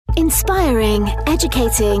Inspiring,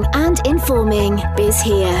 educating and informing. Biz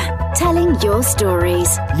Here, telling your stories.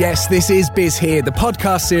 Yes, this is Biz Here, the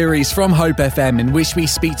podcast series from Hope FM in which we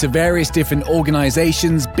speak to various different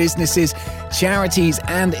organisations, businesses, charities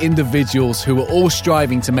and individuals who are all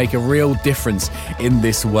striving to make a real difference in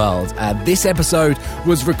this world. This episode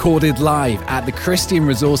was recorded live at the Christian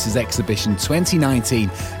Resources Exhibition 2019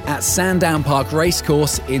 at Sandown Park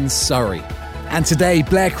Racecourse in Surrey. And today,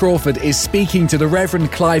 Blair Crawford is speaking to the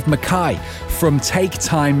Reverend Clive Mackay from Take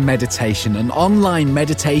Time Meditation, an online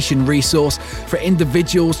meditation resource for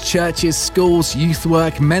individuals, churches, schools, youth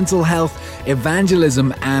work, mental health,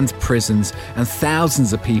 evangelism and prisons. And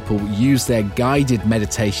thousands of people use their guided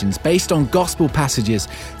meditations based on gospel passages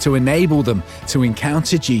to enable them to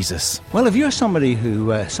encounter Jesus. Well, if you're somebody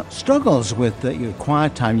who struggles with your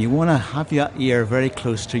quiet time, you want to have your ear very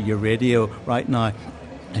close to your radio right now.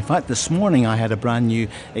 In fact, this morning I had a brand new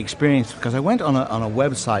experience because I went on a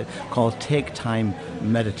website called Take Time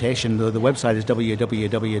Meditation. The website is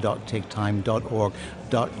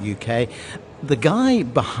www.taketime.org.uk. The guy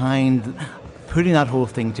behind putting that whole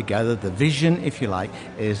thing together, the vision, if you like,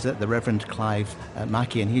 is the Reverend Clive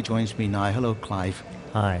Mackay, and he joins me now. Hello, Clive.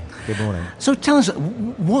 Hi, good morning. So tell us,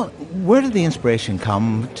 where did the inspiration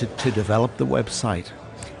come to develop the website?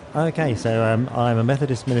 Okay, so I'm a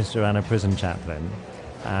Methodist minister and a prison chaplain.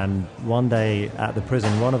 And one day at the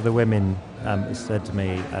prison, one of the women said to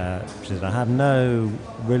me, she said, I have no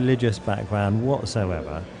religious background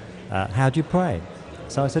whatsoever. How do you pray?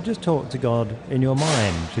 So I said, just talk to God in your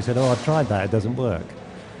mind. She said, I've tried that, it doesn't work.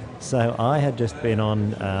 So I had just been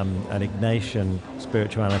on an Ignatian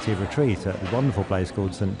spirituality retreat at a wonderful place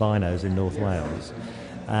called St Bino's in North Wales.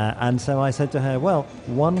 And so I said to her, well,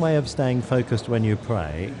 one way of staying focused when you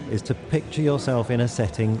pray is to picture yourself in a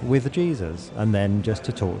setting with Jesus and then just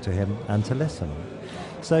to talk to him and to listen.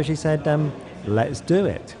 So she said, let's do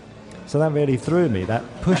it. So that really threw me. That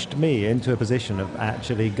pushed me into a position of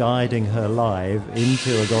actually guiding her live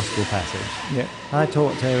into a gospel passage. Yeah. I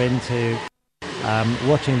talked her into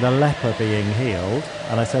watching the leper being healed.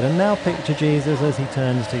 And I said, and now picture Jesus as he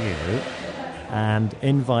turns to you and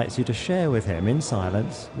invites you to share with him in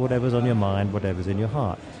silence whatever's on your mind, whatever's in your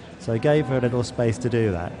heart. So I gave her a little space to do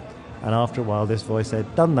that. And after a while, this voice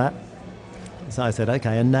said, done that. So I said,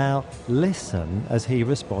 okay, and now listen as he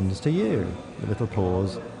responds to you. A little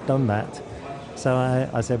pause, done that. So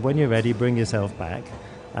I said, when you're ready, bring yourself back.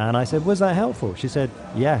 And I said, was that helpful? She said,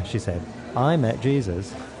 yeah, she said, I met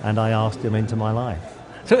Jesus and I asked him into my life.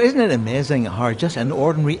 So isn't it amazing how just an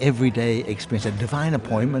ordinary everyday experience, a divine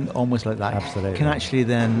appointment almost like that, absolutely, can actually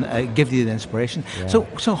then give you the inspiration? Yeah.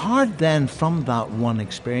 So hard then from that one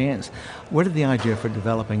experience, where did the idea for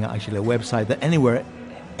developing actually a website that anybody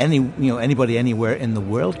anywhere in the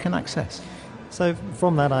world can access? So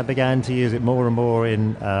from that I began to use it more and more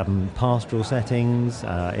in pastoral settings,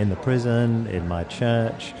 in the prison, in my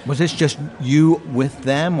church. Was this just you with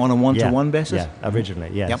them on a one-to-one basis? Yeah,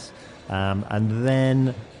 originally, yes. Yep. And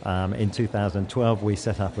then in 2012 we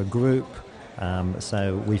set up a group.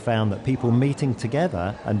 So we found that people meeting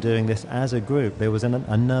together and doing this as a group, there was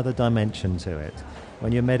another dimension to it.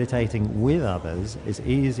 When you're meditating with others, it's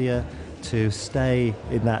easier to stay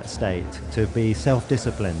in that state, to be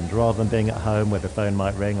self-disciplined rather than being at home where the phone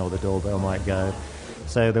might ring or the doorbell might go.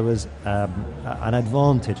 So there was an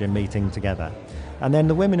advantage in meeting together. And then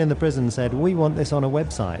the women in the prison said, we want this on a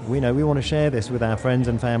website. We want to share this with our friends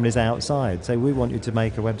and families outside, so we want you to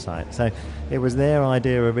make a website. So it was their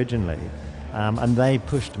idea originally, and they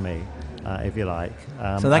pushed me, if you like.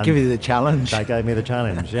 So that gave you the challenge? That gave me the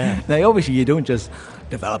challenge, yeah. Now, obviously, you don't just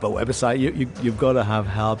develop a website. You've got to have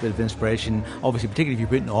help, bit of inspiration, obviously, particularly if you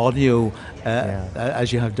put in audio,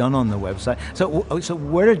 as you have done on the website. So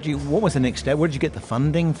what was the next step? Where did you get the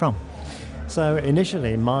funding from? So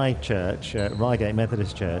initially, my church, Reigate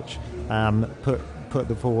Methodist Church, put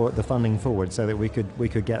the funding forward so that we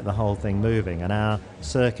could get the whole thing moving, and our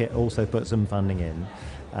circuit also put some funding in,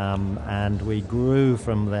 and we grew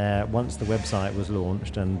from there once the website was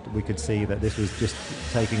launched, and we could see that this was just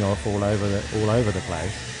taking off all over the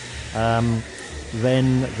place.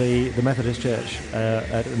 Then the Methodist Church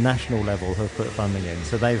at a national level have put funding in,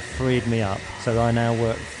 so they've freed me up. So I now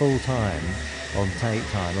work full time on Take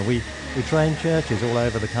Time, and we train churches all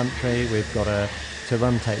over the country. We've got to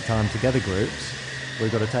run Take Time Together groups.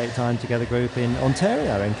 We've got a Take Time Together group in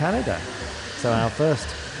Ontario, in Canada. So our first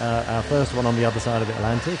one on the other side of the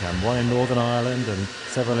Atlantic, and one in Northern Ireland, and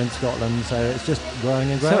several in Scotland. So it's just growing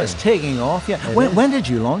and growing. So it's taking off, yeah. When did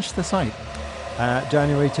you launch the site?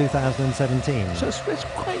 January 2017. So it's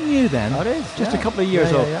quite new then. Oh, it is. Just a couple of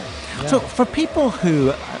years old. Yeah. So for people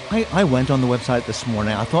who I went on the website this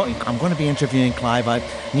morning. I thought, I'm going to be interviewing Clive. I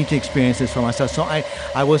need to experience this for myself. So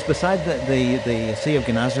I was beside the Sea of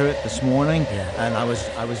Gennesaret this morning, and I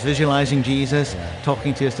was visualizing Jesus,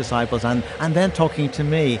 talking to his disciples, and then talking to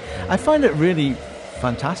me. I find it really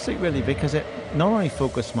fantastic, really, because it not only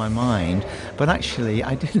focused my mind, but actually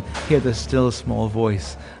I did hear the still small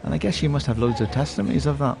voice. And I guess you must have loads of testimonies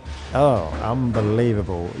of that. Oh,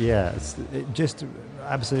 unbelievable. Yeah, just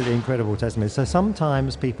absolutely incredible testimonies. So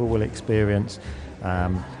sometimes people will experience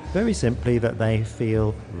very simply that they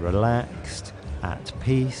feel relaxed, at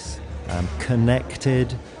peace,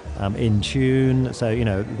 connected, in tune. So,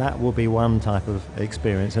 that will be one type of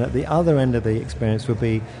experience. And at the other end of the experience would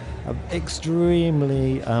be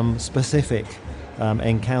extremely specific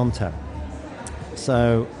encounter.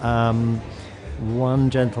 So one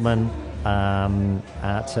gentleman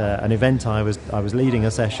at an event I was leading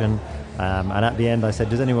a session, and at the end I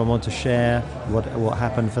said, does anyone want to share what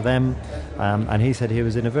happened for them? And he said he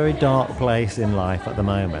was in a very dark place in life at the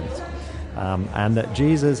moment, and that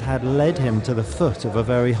Jesus had led him to the foot of a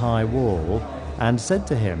very high wall and said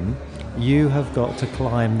to him, you have got to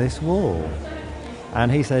climb this wall. And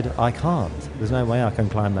he said, I can't. There's no way I can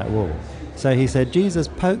climb that wall. So he said, Jesus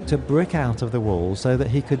poked a brick out of the wall so that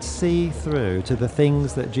he could see through to the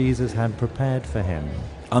things that Jesus had prepared for him.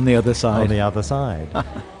 On the other side. On the other side.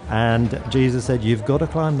 And Jesus said, you've got to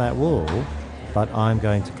climb that wall, but I'm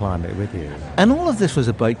going to climb it with you. And all of this was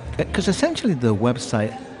about, because essentially the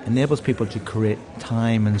website enables people to create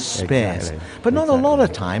time and space, but not a lot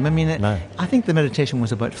of time. I mean, No. I think the meditation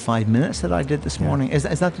was about 5 minutes that I did this morning. Is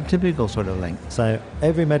that the typical sort of length? So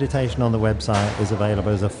every meditation on the website is available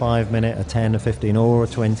as a 5-minute, a 10, a 15, or a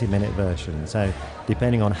 20-minute version. So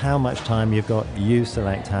depending on how much time you've got, you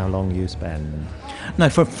select how long you spend. Now,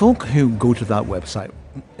 for folk who go to that website,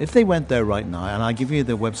 if they went there right now, and I'll give you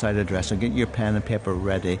the website address, and get your pen and paper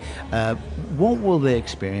ready, what will they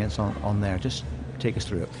experience on there? Just take us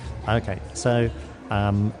through it. Okay, so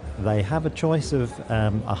they have a choice of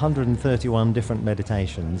 131 different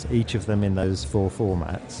meditations, each of them in those 4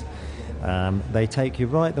 formats. They take you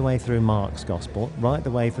right the way through Mark's Gospel, right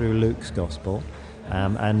the way through Luke's Gospel,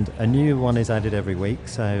 and a new one is added every week.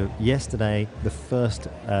 So yesterday, the first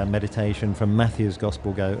meditation from Matthew's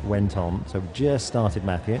Gospel went on, so we've just started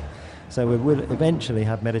Matthew. So we will eventually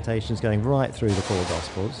have meditations going right through the 4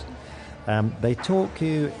 Gospels. They talk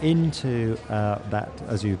you into that,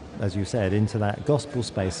 as you said, into that gospel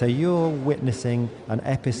space. So you're witnessing an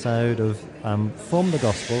episode of from the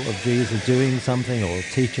gospel of Jesus doing something or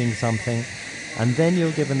teaching something, and then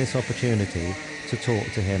you're given this opportunity to talk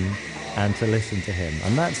to him and to listen to him,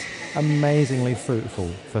 and that's amazingly fruitful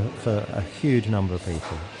for a huge number of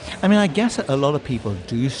people. I mean, I guess a lot of people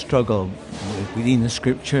do struggle with reading the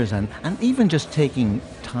scriptures and even just taking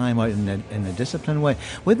time out in a disciplined way.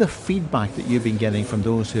 With the feedback that you've been getting from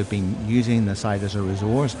those who have been using the site as a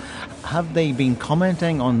resource, have they been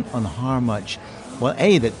commenting on how much, well,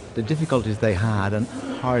 that the difficulties they had and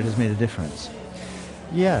how it has made a difference?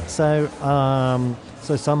 Yeah, so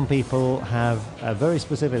some people have very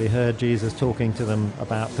specifically heard Jesus talking to them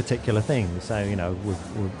about particular things. So,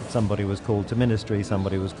 somebody was called to ministry,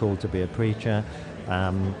 somebody was called to be a preacher.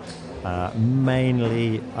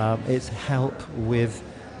 Mainly, it's help with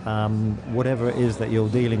whatever it is that you're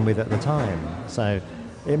dealing with at the time. So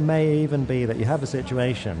it may even be that you have a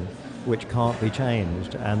situation which can't be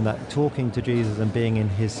changed, and that talking to Jesus and being in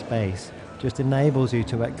his space just enables you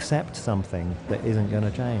to accept something that isn't going to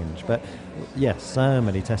change. But yes, so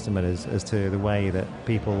many testimonies as to the way that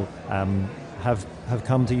people have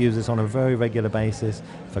come to use this on a very regular basis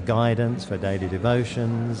for guidance, for daily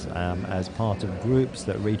devotions, as part of groups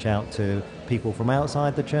that reach out to people from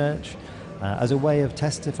outside the church. As a way of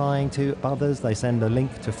testifying to others, they send a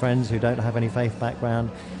link to friends who don't have any faith background.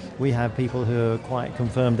 We have people who are quite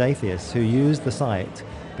confirmed atheists who use the site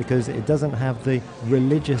because it doesn't have the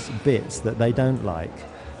religious bits that they don't like,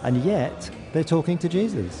 and yet they're talking to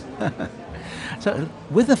Jesus. So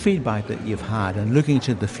with the feedback that you've had and looking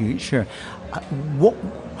to the future,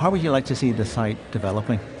 how would you like to see the site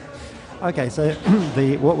developing? Okay, so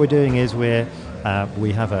what we're doing is we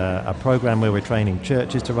have a program where we're training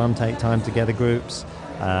churches to run Take Time Together groups.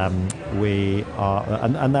 We are,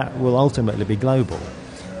 and that will ultimately be global.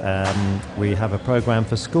 We have a program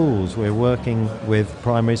for schools. We're working with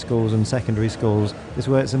primary schools and secondary schools. This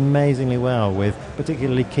works amazingly well with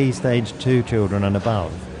particularly Key Stage 2 children and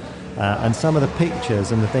above. And some of the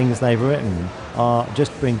pictures and the things they've written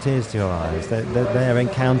just bring tears to your eyes. Their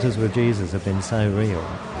encounters with Jesus have been so real.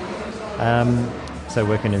 So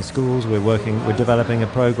working in schools, we're developing a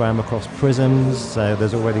program across prisons. So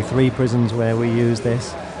there's already 3 prisons where we use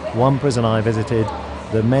this. One prison I visited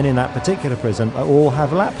the men in that particular prison all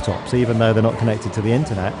have laptops, even though they're not connected to the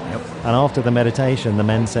internet. Yep. And after the meditation, the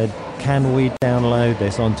men said, can we download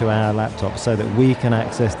this onto our laptops so that we can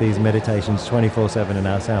access these meditations 24/7 in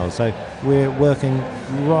our cells? So we're working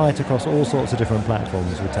right across all sorts of different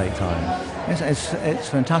platforms with Take Time. Yes, it's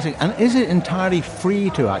fantastic. And is it entirely free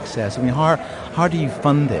to access? I mean, how do you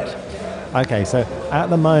fund it? Okay, so at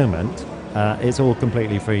the moment, it's all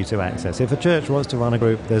completely free to access. If a church wants to run a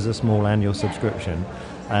group, there's a small annual subscription.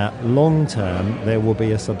 Long term, there will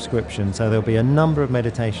be a subscription, so there'll be a number of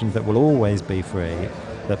meditations that will always be free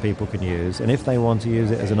that people can use. And if they want to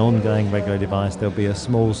use it as an ongoing regular device, there'll be a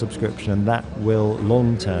small subscription, and that will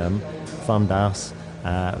long term fund us,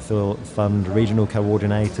 fund regional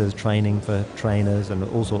coordinators, training for trainers, and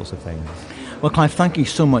all sorts of things. Well, Clive, thank you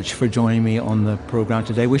so much for joining me on the programme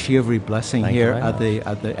today. Wish you every blessing here at the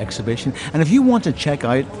exhibition. And if you want to check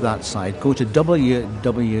out that site, go to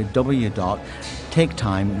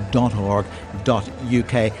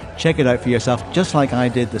www.taketime.org.uk. Check it out for yourself, just like I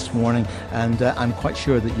did this morning, and I'm quite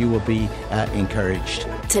sure that you will be encouraged.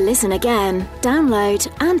 To listen again, download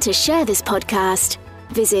and to share this podcast,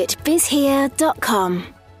 visit bizhere.com.